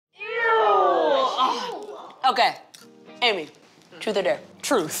Okay, Amy, truth or dare?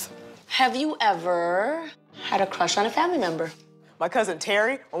 Truth. Have you ever had a crush on a family member? My cousin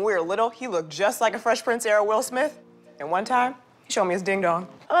Terry, when we were little, he looked just like a Fresh Prince era Will Smith. And one time, he showed me his ding-dong.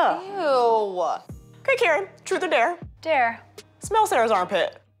 Ugh. Ew. Okay, Karen, truth or dare? Dare. Smell Sarah's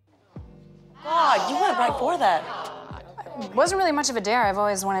armpit. God, you went right for that. Wasn't really much of a dare. I've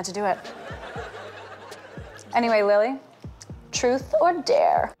always wanted to do it. Anyway, Lily, truth or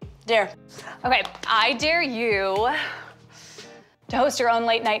dare? Dare. Okay, I dare you to host your own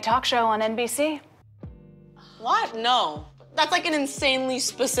late night talk show on NBC. What? No. That's like an insanely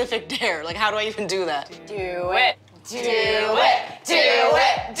specific dare. Like, how do I even do that? Do it. Do it. Do it. Do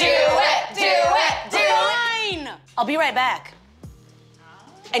it. Do it. Do it. Fine. I'll be right back.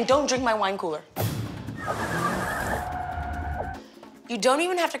 And don't drink my wine cooler. You don't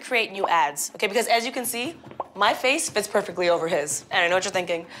even have to create new ads, okay? Because as you can see, my face fits perfectly over his. And I know what you're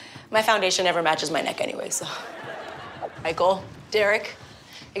thinking. My foundation never matches my neck anyway, so. Michael, Derek,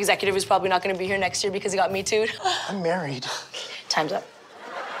 executive is probably not gonna be here next year because he got Me Too'd. I'm married. Time's up.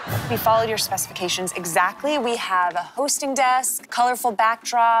 We followed your specifications exactly. We have a hosting desk, colorful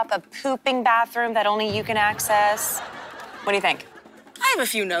backdrop, a pooping bathroom that only you can access. What do you think? I have a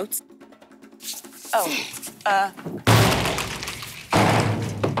few notes.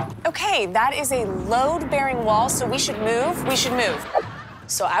 Okay, that is a load-bearing wall, so we should move. We should move.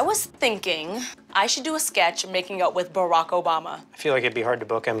 So I was thinking I should do a sketch making out with Barack Obama. I feel like it'd be hard to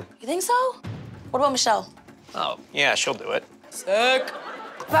book him. You think so? What about Michelle? Oh, yeah, she'll do it. Sick.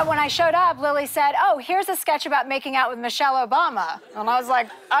 But when I showed up, Lily said, oh, here's a sketch about making out with Michelle Obama. And I was like,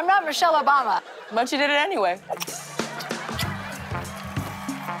 I'm not Michelle Obama. But you did it anyway.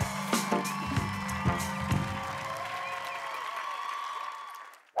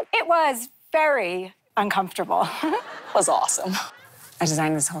 It was very uncomfortable. Was awesome. I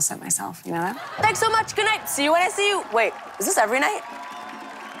designed this whole set myself, you know that? Thanks so much. Good night. See you when I see you. Wait, is this every night?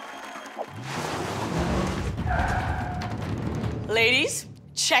 Ladies,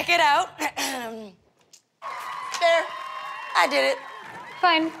 check it out. There. I did it.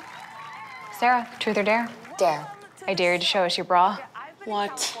 Fine. Sarah, truth or dare? Dare. I dare you to show us your bra.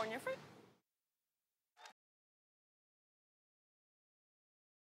 What?